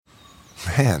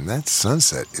Man, that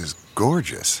sunset is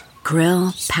gorgeous.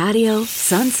 Grill, patio,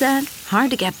 sunset.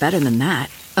 Hard to get better than that.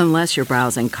 Unless you're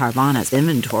browsing Carvana's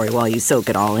inventory while you soak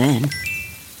it all in.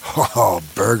 Oh,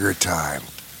 burger time.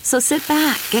 So sit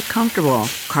back, get comfortable.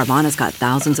 Carvana's got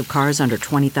thousands of cars under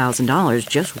 $20,000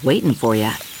 just waiting for you.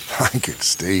 I could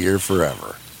stay here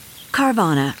forever.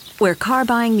 Carvana, where car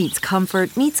buying meets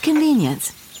comfort meets convenience.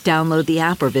 Download the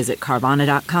app or visit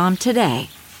Carvana.com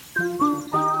today.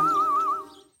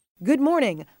 Good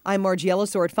morning. I'm Margie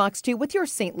Ellisor at Fox 2 with your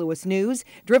St. Louis news,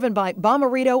 driven by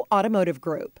Bomarito Automotive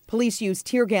Group. Police used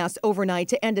tear gas overnight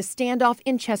to end a standoff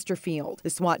in Chesterfield.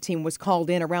 The SWAT team was called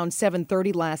in around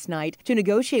 7:30 last night to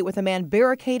negotiate with a man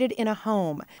barricaded in a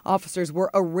home. Officers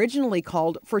were originally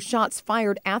called for shots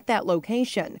fired at that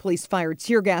location. Police fired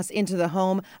tear gas into the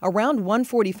home around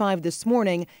 1:45 this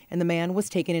morning, and the man was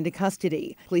taken into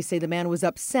custody. Police say the man was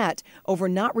upset over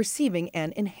not receiving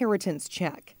an inheritance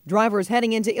check. Drivers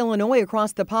heading into Illinois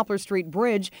across the Poplar Street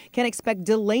Bridge can expect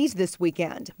delays this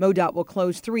weekend. MoDOT will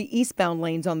close 3 eastbound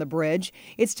lanes on the bridge.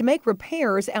 It's to make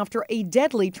repairs after a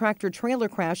deadly tractor-trailer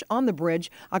crash on the bridge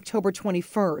October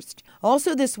 21st.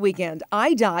 Also this weekend,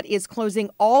 IDOT is closing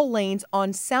all lanes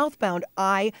on southbound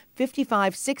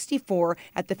I-5564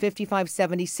 at the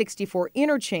 5570-64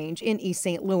 interchange in East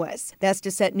St. Louis. That's to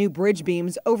set new bridge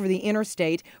beams over the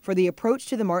interstate for the approach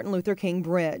to the Martin Luther King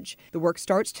Bridge. The work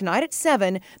starts tonight at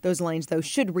 7. Those lanes, though,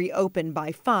 should reopen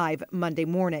by 5 Monday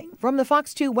morning. From the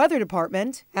Fox 2 Weather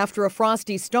Department, after a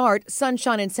frosty start,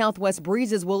 sunshine and southwest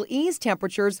breezes will ease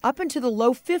temperatures up into the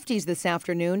low 50s this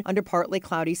afternoon under partly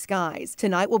cloudy skies.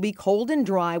 Tonight will be cold and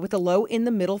dry with a low in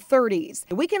the middle 30s.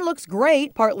 The weekend looks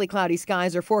great. Partly cloudy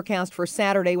skies are forecast for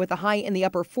Saturday with a high in the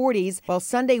upper 40s, while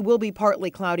Sunday will be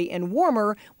partly cloudy and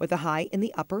warmer with a high in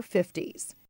the upper 50s.